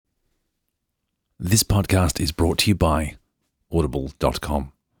This podcast is brought to you by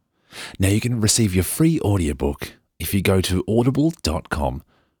Audible.com. Now you can receive your free audiobook if you go to Audible.com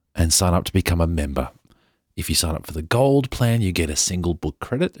and sign up to become a member. If you sign up for the gold plan, you get a single book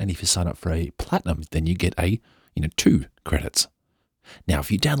credit, and if you sign up for a platinum, then you get 2 credits. Now,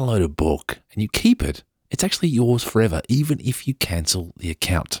 if you download a book and you keep it, it's actually yours forever, even if you cancel the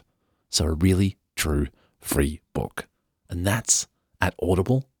account. So a really true free book. And that's at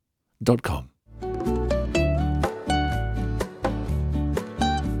Audible.com.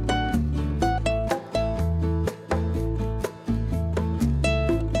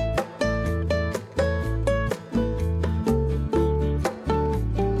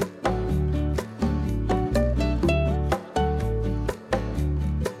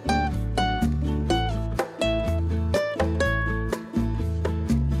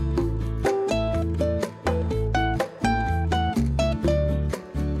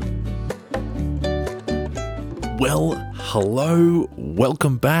 Well, hello,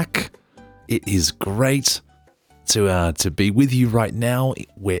 welcome back. It is great to be with you right now,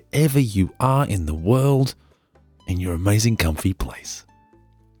 wherever you are in the world, in your amazing, comfy place.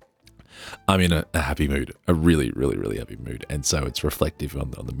 I'm in a happy mood, a really, really, really happy mood, and so it's reflective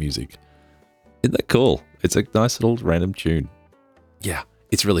on the music. Isn't that cool? It's a nice little random tune. Yeah,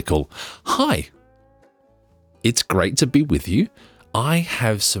 it's really cool. Hi, it's great to be with you. I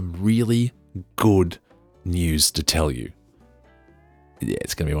have some really good news to tell you. Yeah,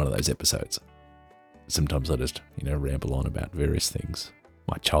 it's going to be one of those episodes. Sometimes I just, ramble on about various things,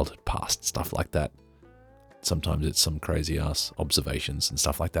 my childhood past, stuff like that. Sometimes it's some crazy ass observations and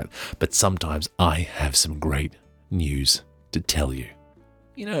stuff like that. But sometimes I have some great news to tell you.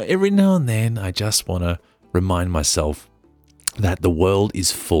 Every now and then I just want to remind myself that the world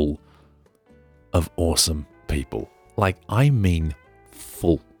is full of awesome people. I mean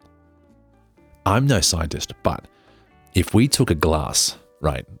full. I'm no scientist, but if we took a glass,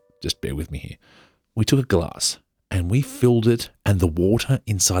 right, just bear with me here. We took a glass and we filled it, and the water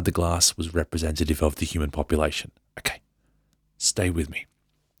inside the glass was representative of the human population. Okay, stay with me.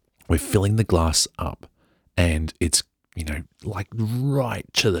 We're filling the glass up and it's, right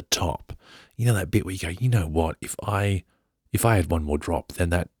to the top. That bit where you go, you know what, if I had one more drop,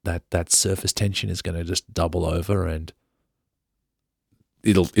 then that surface tension is going to just double over and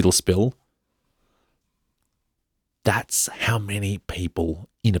it'll spill. That's how many people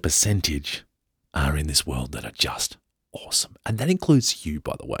in a percentage are in this world that are just awesome. And that includes you,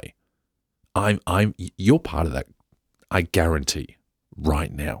 by the way. You're part of that. I guarantee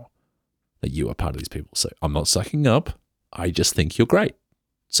right now that you are part of these people. So I'm not sucking up. I just think you're great.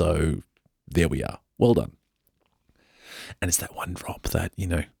 So there we are. Well done. And it's that one drop that,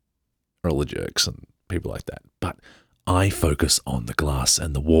 are all the jerks and people like that. But I focus on the glass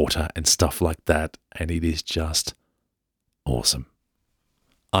and the water and stuff like that. And it is just awesome.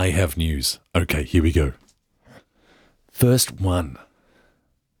 I have news. Okay, here we go. First one.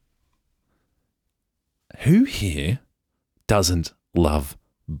 Who here doesn't love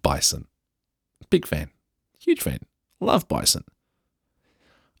bison? Big fan. Huge fan. Love bison.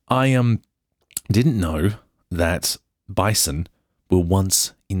 I didn't know that bison were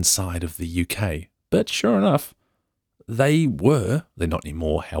once inside of the UK, but sure enough, they were. They're not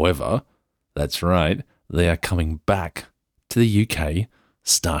anymore, however. That's right. They are coming back to the UK,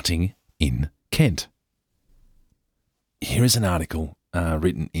 starting in Kent. Here is an article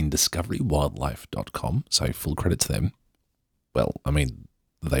written in discoverywildlife.com, so full credit to them. Well,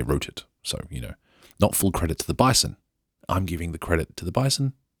 they wrote it, so, not full credit to the bison. I'm giving the credit to the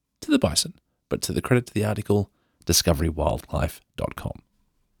bison, but to the credit to the article, discoverywildlife.com.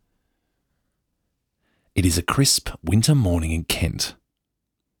 It is a crisp winter morning in Kent.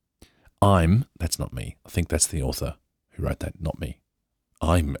 That's not me. I think that's the author who wrote that, not me.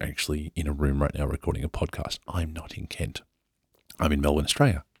 I'm actually in a room right now recording a podcast. I'm not in Kent. I'm in Melbourne,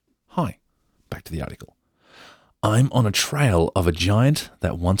 Australia. Hi. Back to the article. I'm on a trail of a giant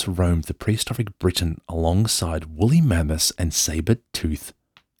that once roamed the prehistoric Britain alongside woolly mammoths and saber-toothed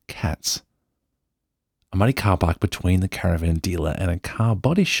cats. A muddy car park between the caravan dealer and a car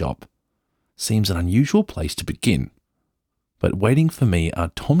body shop seems an unusual place to begin. But waiting for me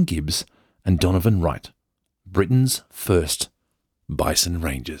are Tom Gibbs and Donovan Wright, Britain's first bison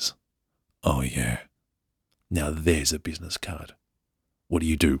rangers. Oh yeah. Now there's a business card. What do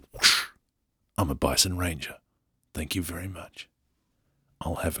you do? Whoosh. I'm a bison ranger. Thank you very much.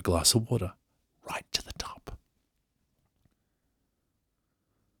 I'll have a glass of water right to the top.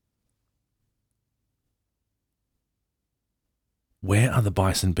 Where are the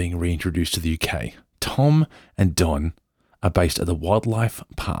bison being reintroduced to the UK? Tom and Don are based at the Wildlife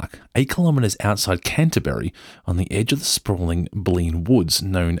Park, 8 kilometres outside Canterbury, on the edge of the sprawling Blean Woods,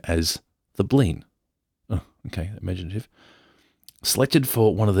 known as the Blean. Oh, okay, imaginative. Selected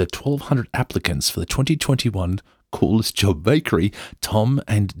for one of the 1,200 applicants for the 2021 Coolest Job Bakery, Tom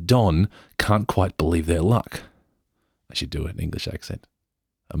and Don can't quite believe their luck. I should do an English accent.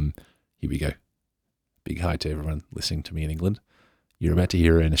 Here we go. Big hi to everyone listening to me in England. You're about to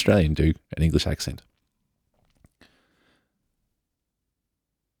hear an Australian do an English accent.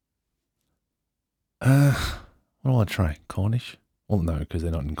 What do I try? Cornish? Well, no, because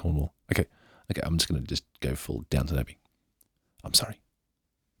they're not in Cornwall. Okay, I'm just going to just go full Downton Abbey. I'm sorry.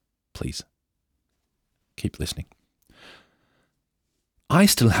 Please. Keep listening. I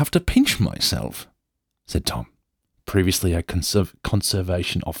still have to pinch myself, said Tom, previously a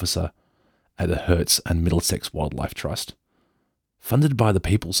conservation officer at the Herts and Middlesex Wildlife Trust. Funded by the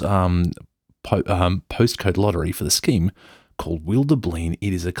People's postcode lottery for the scheme called Wilder-Blean,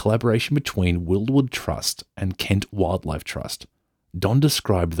 it is a collaboration between Wildwood Trust and Kent Wildlife Trust. Don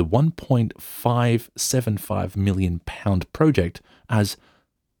described the £1.575 million project as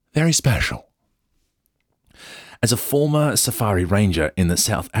very special. As a former safari ranger in the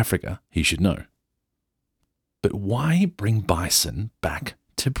South Africa, he should know. But why bring bison back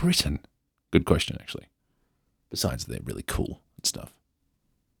to Britain? Good question, actually. Besides, they're really cool and stuff.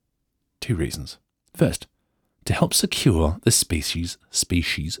 2 reasons. First, to help secure the species'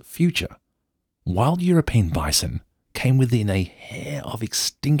 future. Wild European bison came within a hair of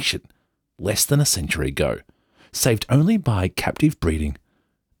extinction less than a century ago, saved only by captive breeding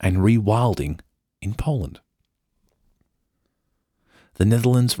and rewilding in Poland, the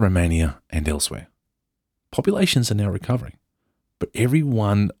Netherlands, Romania, and elsewhere. Populations are now recovering, but every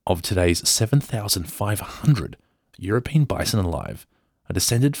one of today's 7,500 European bison alive are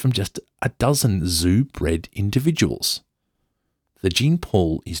descended from just a dozen zoo-bred individuals. The gene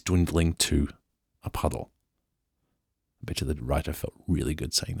pool is dwindling to a puddle. I bet you the writer felt really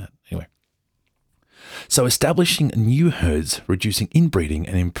good saying that. Anyway. So establishing new herds, reducing inbreeding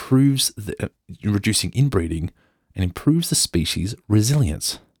and improves the species'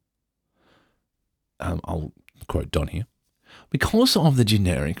 resilience. I'll quote Don here. Because of the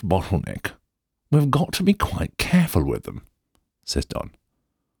generic bottleneck, we've got to be quite careful with them, says Don.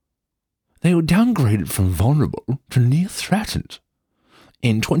 They were downgraded from vulnerable to near threatened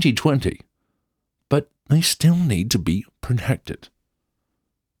in 2020, but they still need to be protected.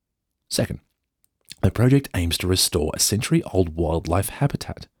 Second, the project aims to restore a century-old wildlife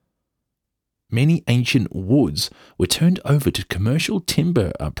habitat. Many ancient woods were turned over to commercial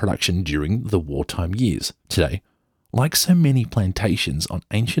timber production during the wartime years. Today, like so many plantations on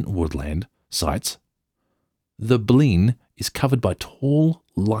ancient woodland sites, the Blean is covered by tall,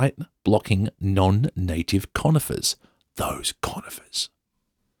 light-blocking, non-native conifers. Those conifers.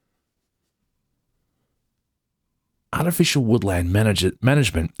 Artificial woodland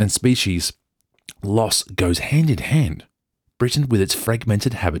management and species loss goes hand in hand. Britain, with its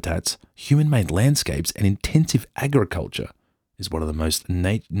fragmented habitats, human-made landscapes, and intensive agriculture, is one of the most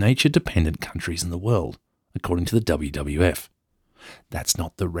nature-dependent countries in the world, according to the WWF. That's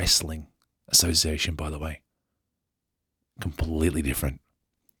not the Wrestling Association, by the way. Completely different.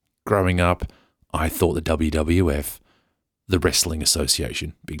 Growing up, I thought the WWF, the Wrestling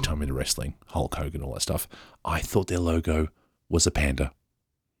Association, big time into wrestling, Hulk Hogan, all that stuff, I thought their logo was a panda.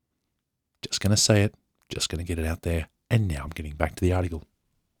 Just going to say it, just going to get it out there. And now I'm getting back to the article.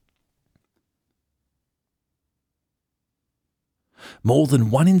 More than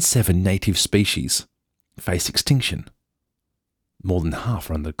 1 in 7 native species face extinction. More than half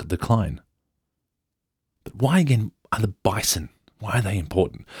are on the decline. But why again are the bison? Why are they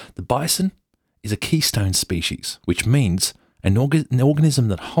important? The bison is a keystone species, which means an organism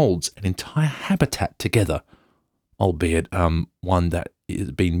that holds an entire habitat together, albeit one that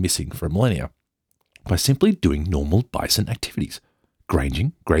has been missing for millennia, by simply doing normal bison activities: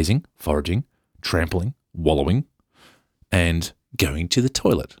 grazing, foraging, trampling, wallowing, and going to the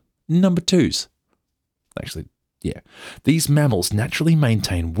toilet. Number 2s. Actually, yeah. These mammals naturally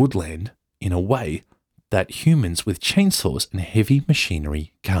maintain woodland in a way that humans with chainsaws and heavy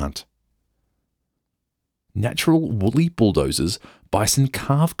machinery can't. Natural woolly bulldozers, bison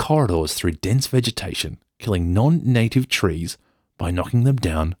carve corridors through dense vegetation, killing non-native trees by knocking them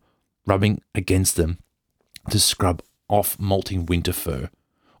down, rubbing against them to scrub off molting winter fir,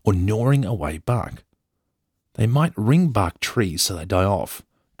 or gnawing away bark. They might ring bark trees so they die off,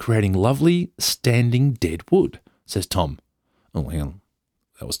 creating lovely standing dead wood, says Tom. Oh, hang on.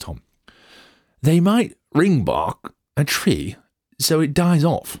 That was Tom. They might ring bark a tree so it dies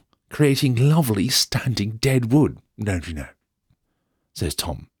off, creating lovely standing dead wood. don't you know? Says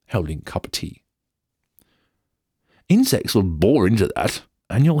Tom, holding a cup of tea. Insects will bore into that,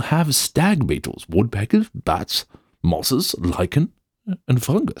 and you'll have stag beetles, woodpeckers, bats, mosses, lichen, and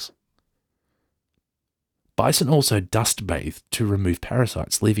fungus. Bison also dust bathe to remove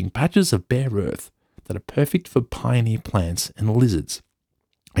parasites, leaving patches of bare earth that are perfect for pioneer plants and lizards,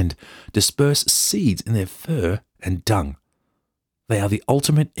 and disperse seeds in their fur and dung. They are the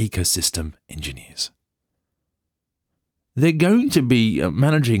ultimate ecosystem engineers. They're going to be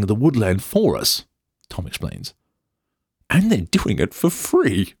managing the woodland for us, Tom explains. And they're doing it for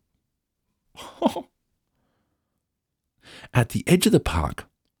free. At the edge of the park,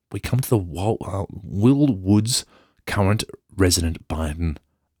 we come to the Wildwood's current resident Biden,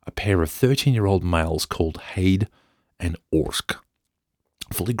 a pair of 13-year-old males called Hade and Orsk.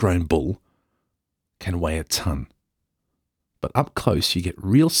 A fully grown bull can weigh a ton. But up close, you get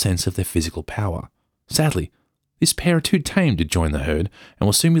real sense of their physical power. Sadly, this pair are too tame to join the herd and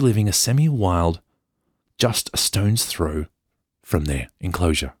will soon be living a semi-wild, just a stone's throw from their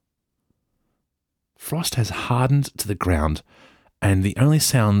enclosure. Frost has hardened to the ground, and the only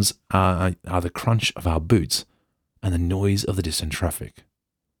sounds are the crunch of our boots and the noise of the distant traffic.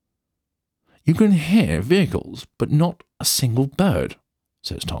 You can hear vehicles, but not a single bird,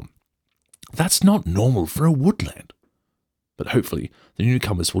 says Tom. That's not normal for a woodland. But hopefully the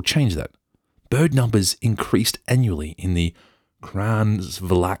newcomers will change that. Bird numbers increased annually in the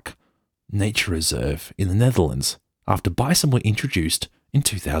Kranzverlak Nature Reserve in the Netherlands after bison were introduced in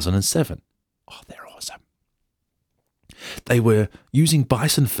 2007. Oh, they're awesome. They were using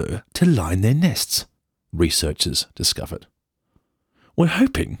bison fur to line their nests, researchers discovered. We're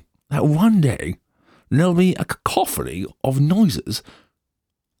hoping that one day there'll be a cacophony of noises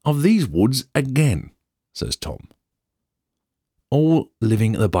of these woods again, says Tom. All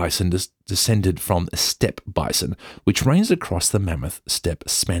living the bison descended from a steppe bison, which ranged across the mammoth steppe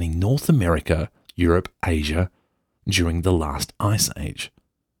spanning North America, Europe, Asia during the last ice age.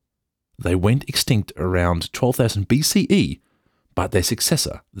 They went extinct around 12,000 BCE, but their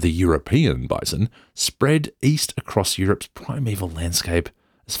successor, the European bison, spread east across Europe's primeval landscape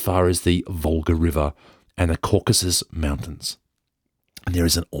as far as the Volga River and the Caucasus Mountains. And there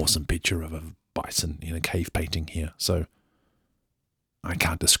is an awesome picture of a bison in a cave painting here, so I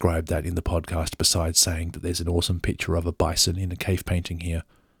can't describe that in the podcast besides saying that there's an awesome picture of a bison in a cave painting here.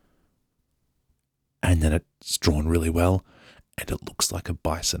 And then it's drawn really well, and it looks like a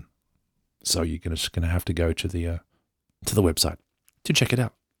bison. So you're just going to have to go to the website to check it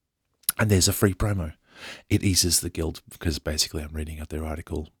out. And there's a free promo. It eases the guilt because basically I'm reading out their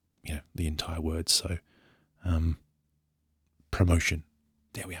article, the entire words. So, promotion.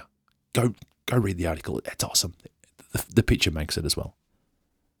 There we are. Go read the article. It's awesome. The picture makes it as well.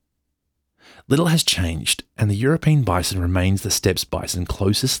 Little has changed, and the European bison remains the steppe bison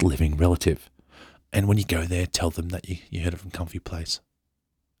closest living relative. And when you go there, tell them that you heard it from Comfy Place.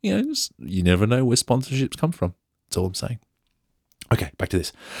 You never know where sponsorships come from. That's all I'm saying. Okay, back to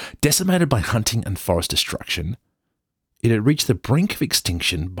this. Decimated by hunting and forest destruction, it had reached the brink of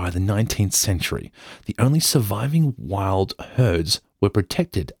extinction by the 19th century. The only surviving wild herds were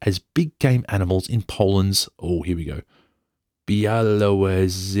protected as big game animals in Poland's,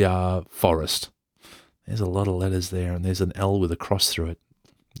 Białowieża forest. There's a lot of letters there, and there's an L with a cross through it.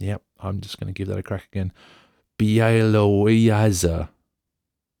 Yep, I'm just going to give that a crack again. Białowieża.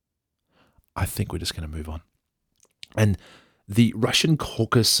 I think we're just going to move on. And the Russian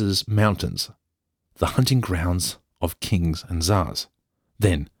Caucasus Mountains, the hunting grounds of kings and tsars.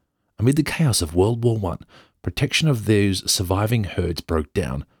 Then, amid the chaos of World War I, protection of those surviving herds broke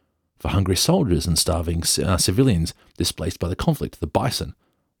down. For hungry soldiers and starving civilians displaced by the conflict, the bison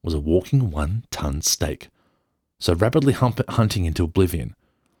was a walking 1-ton steak. So rapidly hunting into oblivion.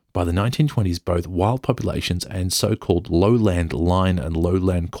 By the 1920s, both wild populations and so-called lowland line and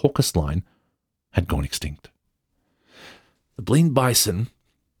lowland Caucasus line had gone extinct. The Blean bison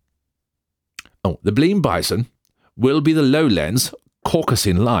will be the lowlands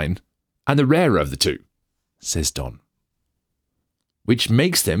Caucasian line and the rarer of the two, says Don, which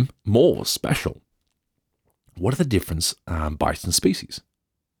makes them more special. What are the different bison species?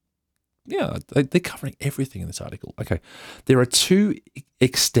 Yeah, they're covering everything in this article. Okay, there are two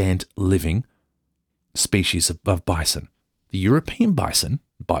extant living species of bison. The European bison,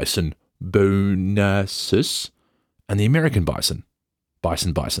 Bison bonasus, and the American bison,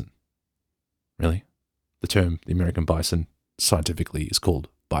 Bison. Really? The term, the American bison, scientifically is called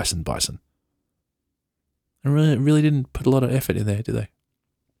bison. I really didn't put a lot of effort in there, did they?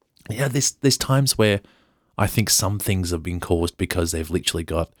 Yeah, there's times where I think some things have been caused because they've literally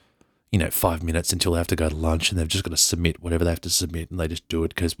got, 5 minutes until they have to go to lunch, and they've just got to submit whatever they have to submit, and they just do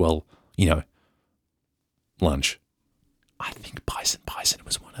it because, lunch. I think Bison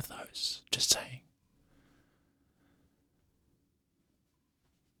was one of those. Just saying.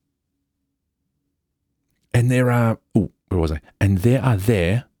 And there are, where was I? And there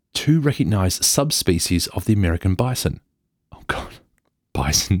are two recognized subspecies of the American bison. Oh, God.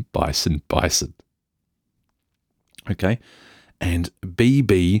 Bison. Okay. And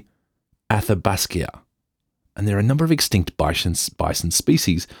BB athabascia. And there are a number of extinct bison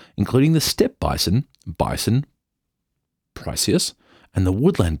species, including the steppe bison, Bison priceus, and the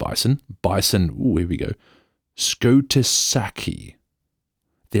woodland bison, here we go, Scotissaci.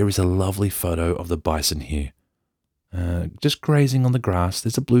 There is a lovely photo of the bison here, just grazing on the grass.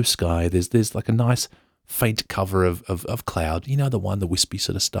 There's a blue sky. There's like a nice faint cover of cloud. The one, the wispy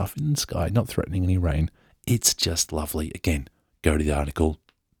sort of stuff in the sky, not threatening any rain. It's just lovely. Again, go to the article.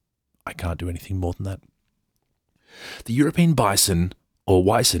 I can't do anything more than that. The European bison, or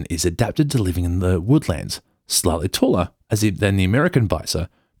wison, is adapted to living in the woodlands, slightly taller than the American bison,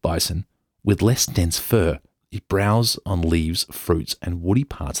 with less dense fur. It browses on leaves, fruits, and woody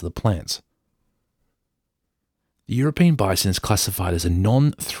parts of the plants. The European bison is classified as a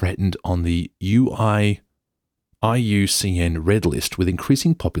non-threatened on the IUCN Red List with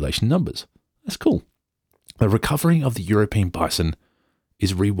increasing population numbers. That's cool. The recovery of the European bison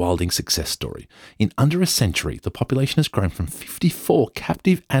is a rewilding success story. In under a century, the population has grown from 54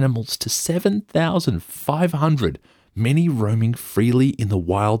 captive animals to 7,500, many roaming freely in the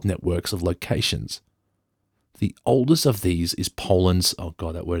wild networks of locations. The oldest of these is Poland's,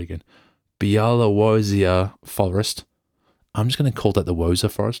 Białowieża forest. I'm just going to call that the Woza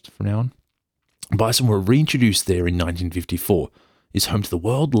forest from now on. Bison were reintroduced there in 1954. It's home to the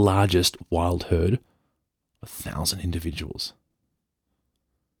world's largest wild herd, 1,000 individuals.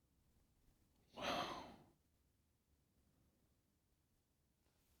 Wow.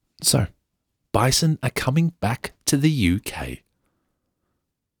 So, bison are coming back to the UK.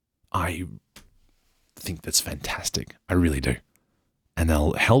 I think that's fantastic. I really do. And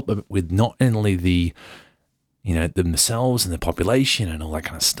they'll help with not only the themselves and the population and all that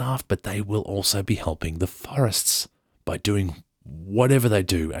kind of stuff, but they will also be helping the forests by doing whatever they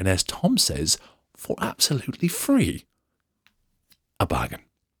do. And as Tom says, for absolutely free. A bargain.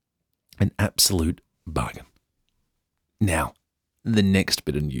 An absolute bargain. Now, the next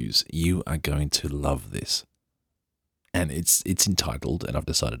bit of news, you are going to love this. And it's entitled, and I've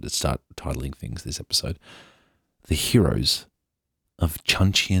decided to start titling things this episode, The Heroes of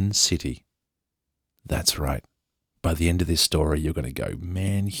Chuncheon City. That's right. By the end of this story, you're going to go,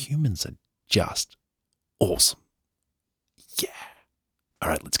 man, humans are just awesome. Yeah. All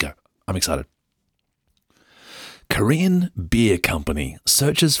right, let's go. I'm excited. Korean beer company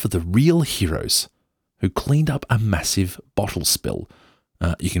searches for the real heroes who cleaned up a massive bottle spill.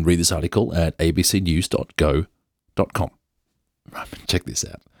 You can read this article at abcnews.go.com. Check this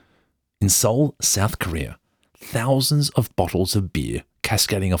out. In Seoul, South Korea, thousands of bottles of beer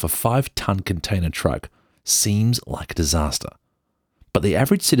cascading off a 5-ton container truck seems like a disaster. But the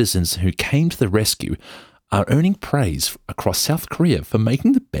average citizens who came to the rescue are earning praise across South Korea for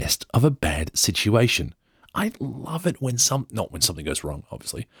making the best of a bad situation. I love it when not when something goes wrong,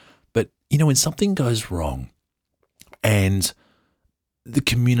 obviously, but when something goes wrong and the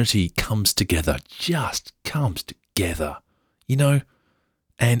community comes together,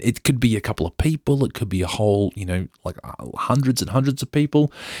 and it could be a couple of people, it could be a whole, hundreds and hundreds of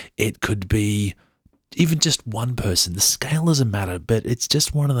people, it could be even just one person. The scale doesn't matter, but it's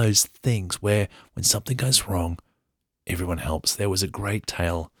just one of those things where when something goes wrong, everyone helps. There was a great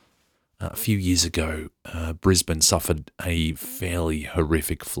tale a few years ago. Brisbane suffered a fairly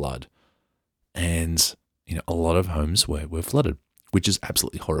horrific flood, and a lot of homes were flooded, which is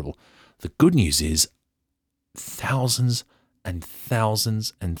absolutely horrible. The good news is thousands and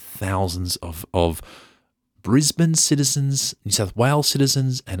thousands and thousands of Brisbane citizens, New South Wales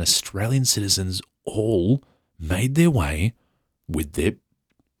citizens, and Australian citizens all made their way with their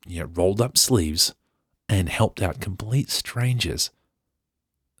rolled up sleeves and helped out complete strangers.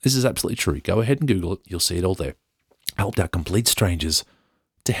 This is absolutely true. Go ahead and Google it. You'll see it all there. Helped out complete strangers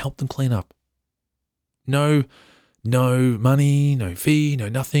to help them clean up. No money, no fee, no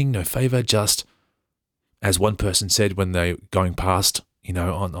nothing, no favor, just as one person said when they going past,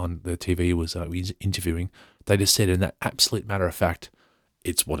 on the TV was interviewing, they just said in that absolute matter of fact,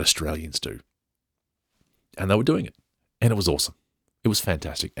 it's what Australians do. And they were doing it. And it was awesome. It was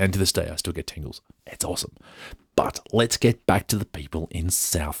fantastic. And to this day, I still get tingles. It's awesome. But let's get back to the people in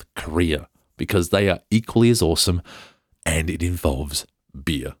South Korea, because they are equally as awesome, and it involves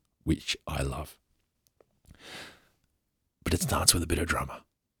beer. which I love. But it starts with a bit of drama.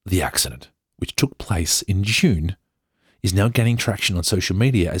 The accident, which took place in June, is now gaining traction on social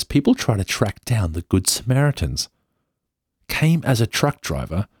media as people try to track down the Good Samaritans. Came as a truck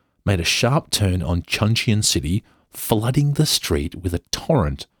driver made a sharp turn on Chuncheon City, flooding the street with a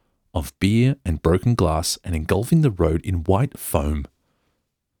torrent of beer and broken glass and engulfing the road in white foam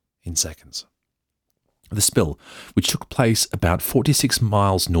in seconds. The spill, which took place about 46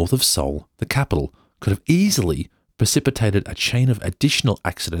 miles north of Seoul, the capital, could have easily precipitated a chain of additional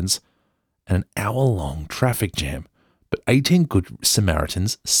accidents and an hour-long traffic jam, but 18 Good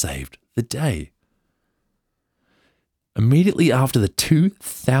Samaritans saved the day. Immediately after the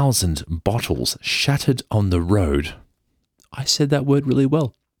 2,000 bottles shattered on the road, I said that word really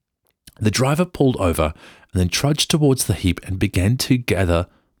well, the driver pulled over and then trudged towards the heap and began to gather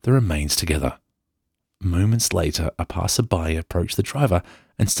the remains together. Moments later, a passerby approached the driver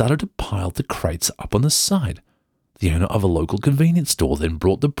and started to pile the crates up on the side. The owner of a local convenience store then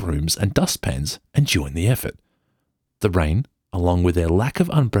brought the brooms and dustpans and joined the effort. The rain, along with their lack of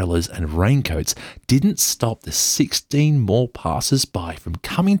umbrellas and raincoats, didn't stop the 16 more passers-by from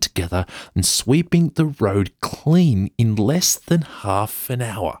coming together and sweeping the road clean in less than half an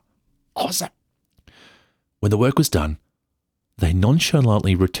hour. Awesome! When the work was done, they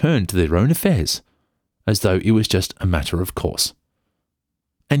nonchalantly returned to their own affairs, as though it was just a matter of course.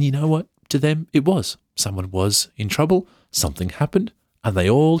 And you know what? To them, it was. Someone was in trouble, something happened, and they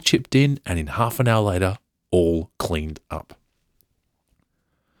all chipped in, and in half an hour later, all cleaned up.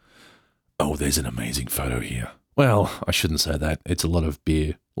 Oh, there's an amazing photo here. Well, I shouldn't say that. It's a lot of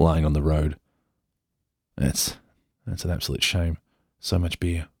beer lying on the road. That's an absolute shame. So much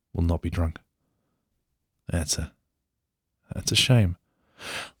beer will not be drunk. That's a shame.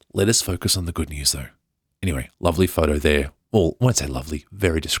 Let us focus on the good news, though. Anyway, lovely photo there. Well, I won't say lovely,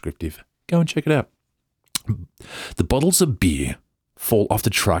 very descriptive. Go and check it out. The bottles of beer fall off the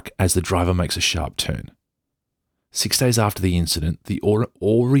truck as the driver makes a sharp turn. 6 days after the incident, the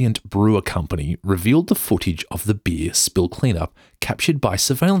Orient Brewer Company revealed the footage of the beer spill cleanup captured by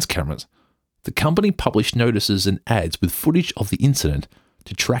surveillance cameras. The company published notices and ads with footage of the incident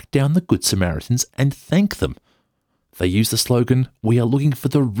to track down the Good Samaritans and thank them. They used the slogan, "We are looking for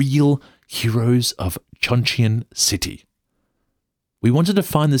the real heroes of Chuncheon City." We wanted to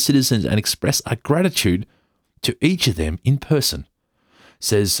find the citizens and express our gratitude to each of them in person,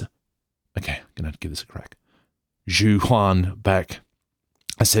 says, okay, I'm going to give this a crack, Zhu Huan Bak,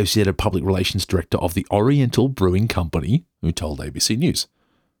 Associated Public Relations Director of the Oriental Brewing Company, who told ABC News.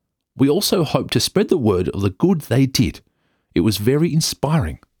 We also hope to spread the word of the good they did. It was very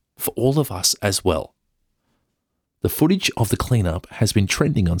inspiring for all of us as well. The footage of the cleanup has been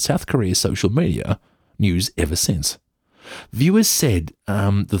trending on South Korea's social media news ever since. Viewers said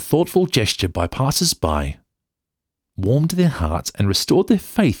the thoughtful gesture by passers-by warmed their hearts and restored their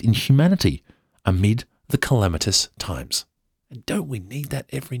faith in humanity amid the calamitous times. And don't we need that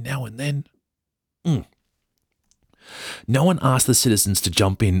every now and then? No one asked the citizens to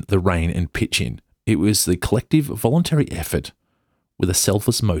jump in the rain and pitch in. It was the collective voluntary effort with a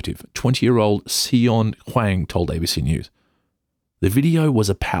selfless motive, 20-year-old Sion Huang told ABC News. The video was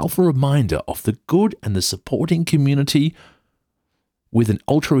a powerful reminder of the good and the supporting community with an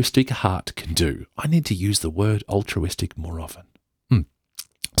altruistic heart can do. I need to use the word altruistic more often.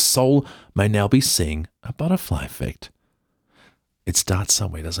 Seoul may now be seeing a butterfly effect. It starts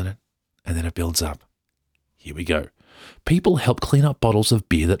somewhere, doesn't it? And then it builds up. Here we go. People helped clean up bottles of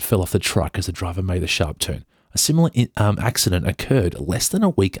beer that fell off the truck as the driver made a sharp turn. A similar accident occurred less than a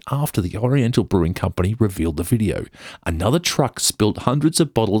week after the Oriental Brewing Company revealed the video. Another truck spilled hundreds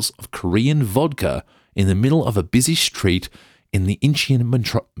of bottles of Korean vodka in the middle of a busy street in the Incheon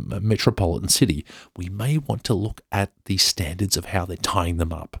metropolitan city. We may want to look at the standards of how they're tying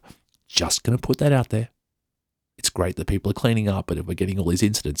them up. Just going to put that out there. It's great that people are cleaning up, but if we're getting all these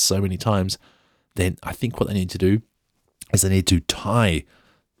incidents so many times, then I think what they need to do is they need to tie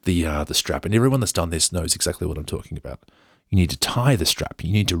the strap. And everyone that's done this knows exactly what I'm talking about. You need to tie the strap.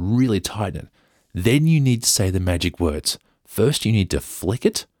 You need to really tighten it. Then you need to say the magic words. First, you need to flick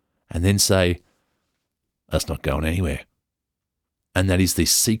it and then say, that's not going anywhere. And that is the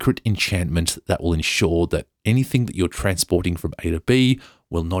secret enchantment that will ensure that anything that you're transporting from A to B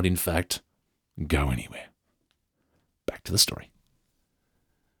will not, in fact, go anywhere. Back to the story.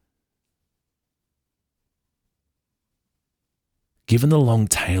 Given the long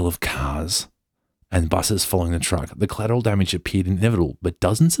tail of cars and buses following the truck, the collateral damage appeared inevitable, but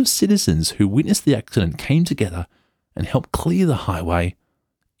dozens of citizens who witnessed the accident came together and helped clear the highway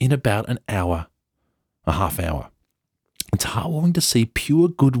in about a half hour. It's heartwarming to see pure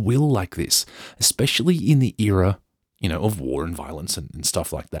goodwill like this, especially in the era, of war and violence and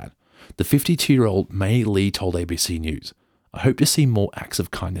stuff like that. The 52-year-old May Lee told ABC News, "I hope to see more acts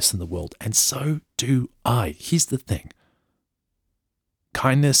of kindness in the world, and so do I." Here's the thing.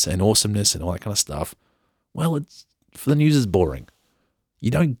 Kindness and awesomeness and all that kind of stuff, well, it's for the news is boring.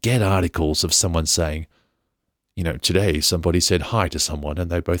 You don't get articles of someone saying, today somebody said hi to someone and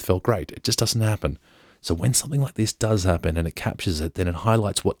they both felt great. It just doesn't happen. So when something like this does happen and it captures it, then it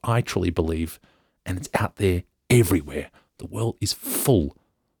highlights what I truly believe, and it's out there everywhere. The world is full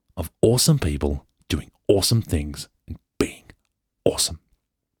of awesome people doing awesome things and being awesome.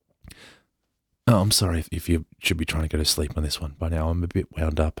 Oh, I'm sorry if you should be trying to go to sleep on this one. By now I'm a bit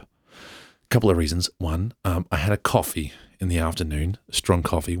wound up. A couple of reasons. One, I had a coffee in the afternoon, a strong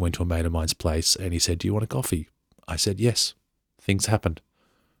coffee, went to a mate of mine's place and he said, "Do you want a coffee?" I said, "Yes." Things happened.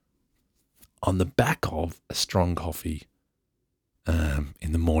 On the back of a strong coffee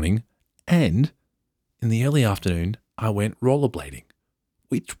in the morning and in the early afternoon, I went rollerblading,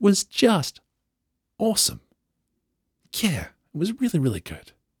 which was just awesome. Yeah, it was really, really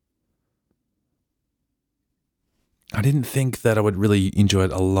good. I didn't think that I would really enjoy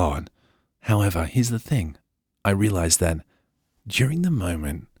it a lot. However, here's the thing. I realized that during the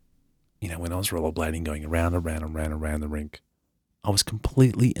moment, when I was rollerblading, going around the rink, I was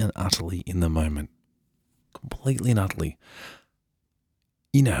completely and utterly in the moment. Completely and utterly.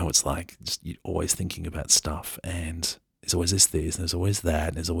 You know how it's like, just you're always thinking about stuff, and there's always this, and there's always that,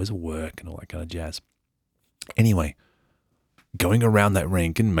 and there's always work and all that kind of jazz. Anyway, going around that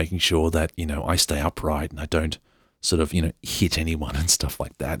rink and making sure that, I stay upright and I don't sort of, hit anyone and stuff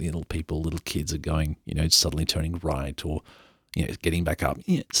like that. Little kids are going, suddenly turning right or, getting back up,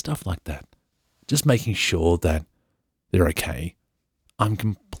 stuff like that. Just making sure that they're okay. I'm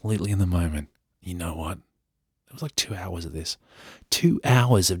completely in the moment. You know what? It was like 2 hours of this. 2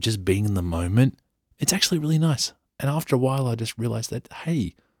 hours of just being in the moment. It's actually really nice. And after a while, I just realized that,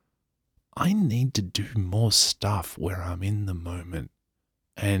 hey, I need to do more stuff where I'm in the moment.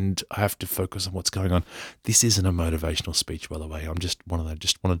 And I have to focus on what's going on. This isn't a motivational speech, by the way. I'm just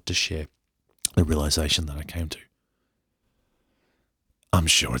wanted to share the realization that I came to. I'm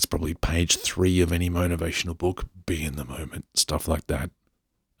sure it's probably page 3 of any motivational book. Be in the moment, stuff like that.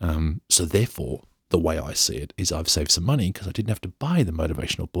 So therefore, the way I see it is I've saved some money because I didn't have to buy the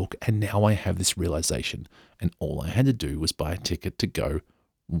motivational book, and now I have this realization. And all I had to do was buy a ticket to go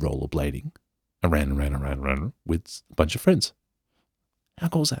rollerblading around with a bunch of friends. How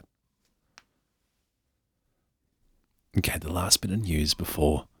cool is that? Okay, the last bit of news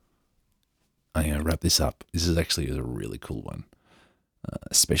before I wrap this up. This is actually a really cool one,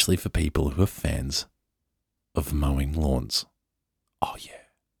 especially for people who are fans of mowing lawns. Oh, yeah.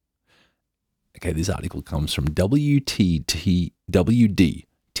 Okay, this article comes from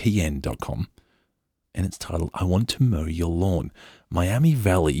WDTN.com, and it's titled, "I Want to Mow Your Lawn. Miami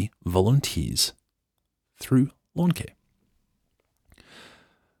Valley Volunteers Through Lawn Care."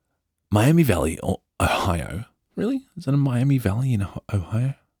 Miami Valley, Ohio. Really? Is that a Miami Valley in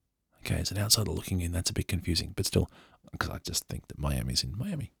Ohio? Okay, as an outsider looking in, that's a bit confusing, but still, because I just think that Miami's in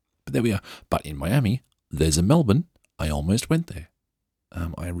Miami. But there we are. But in Miami, there's a Melbourne. I almost went there.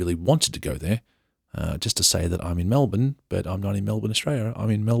 I really wanted to go there, just to say that I'm in Melbourne, but I'm not in Melbourne, Australia. I'm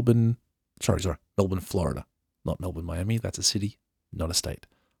in Melbourne, Melbourne, Florida. Not Melbourne, Miami. That's a city, not a state.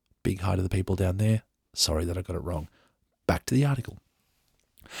 Big hi to the people down there. Sorry that I got it wrong. Back to the article.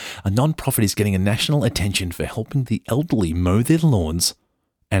 A non-profit is getting a national attention for helping the elderly mow their lawns,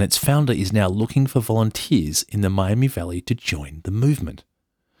 and its founder is now looking for volunteers in the Miami Valley to join the movement.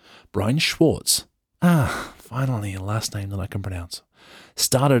 Brian Schwartz, finally a last name that I can pronounce,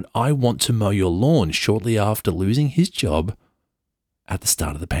 started I Want to Mow Your Lawn shortly after losing his job at the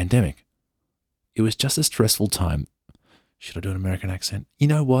start of the pandemic. It was just a stressful time. Should I do an American accent? You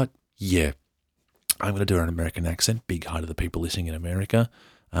know what? Yeah, I'm going to do an American accent. Big hi to the people listening in America.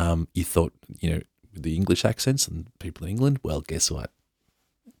 You thought, the English accents and people in England? Well, guess what?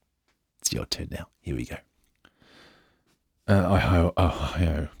 It's your turn now. Here we go.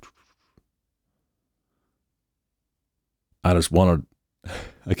 Ohio. I just wanted...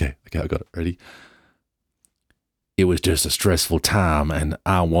 Okay, I got it. Ready? It was just a stressful time, and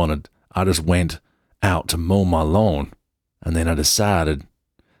I just went out to mow my lawn, and then I decided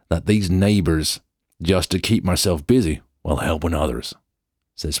that these neighbors, just to keep myself busy while helping others,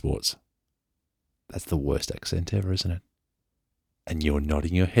 says Schwartz. That's the worst accent ever, isn't it? And you're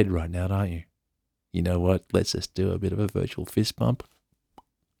nodding your head right now, aren't you? You know what? Let's just do a bit of a virtual fist bump.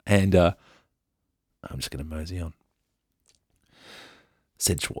 And I'm just going to mosey on.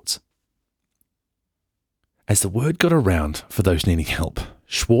 Said Schwartz. As the word got around for those needing help,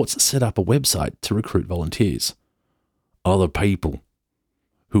 Schwartz set up a website to recruit volunteers. Other people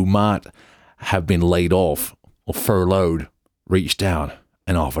who might have been laid off or furloughed reached out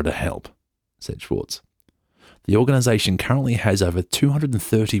and offered to help, said Schwartz. The organization currently has over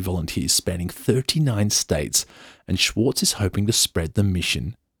 230 volunteers spanning 39 states, and Schwartz is hoping to spread the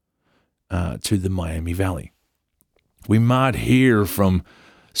mission to the Miami Valley. We might hear from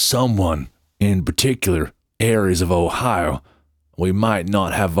someone in particular areas of Ohio. We might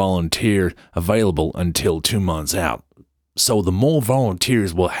not have volunteers available until 2 months out. So the more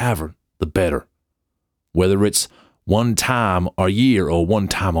volunteers we'll have, the better. Whether it's one time a year or one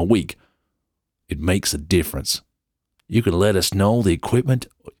time a week, it makes a difference. You can let us know the equipment.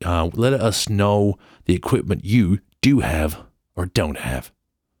 Let us know the equipment you do have or don't have,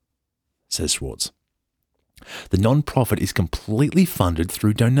 says Schwartz. The nonprofit is completely funded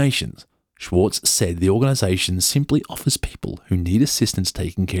through donations. Schwartz said the organization simply offers people who need assistance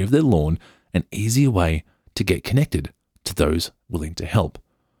taking care of their lawn an easier way to get connected to those willing to help.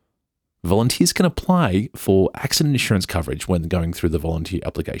 Volunteers can apply for accident insurance coverage when going through the volunteer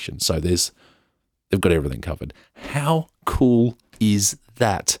application. So they've got everything covered. How cool is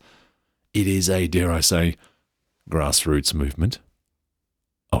that? It is a, dare I say, grassroots movement.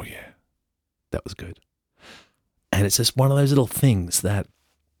 Oh yeah, that was good. And it's just one of those little things that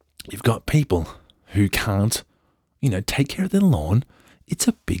you've got people who can't, take care of their lawn. It's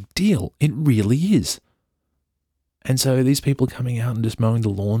a big deal. It really is. And so these people coming out and just mowing the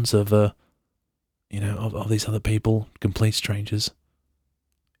lawns of these other people, complete strangers,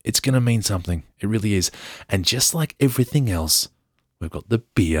 it's going to mean something. It really is. And just like everything else, we've got the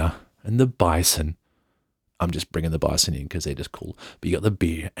beer and the bison. I'm just bringing the bison in because they're just cool. But you got the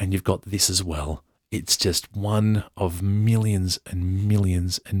beer and you've got this as well. It's just one of millions and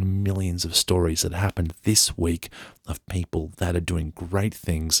millions and millions of stories that happened this week of people that are doing great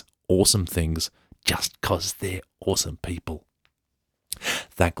things, awesome things, just because they're awesome people.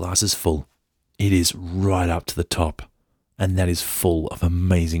 That glass is full. It is right up to the top. And that is full of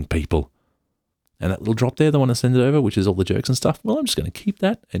amazing people. And that little drop there, the one I send it over, which is all the jokes and stuff, well, I'm just going to keep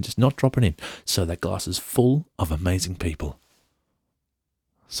that and just not drop it in. So that glass is full of amazing people.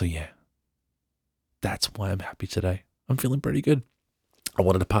 So yeah, that's why I'm happy today. I'm feeling pretty good. I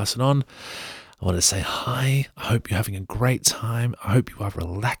wanted to pass it on. I wanted to say hi. I hope you're having a great time. I hope you are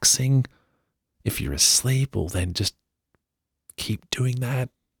relaxing. If you're asleep, well, then just keep doing that.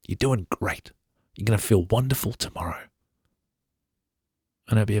 You're doing great. You're going to feel wonderful tomorrow.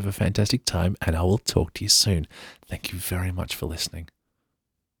 And I hope you have a fantastic time, and I will talk to you soon. Thank you very much for listening.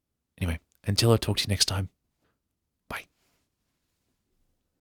 Anyway, until I talk to you next time,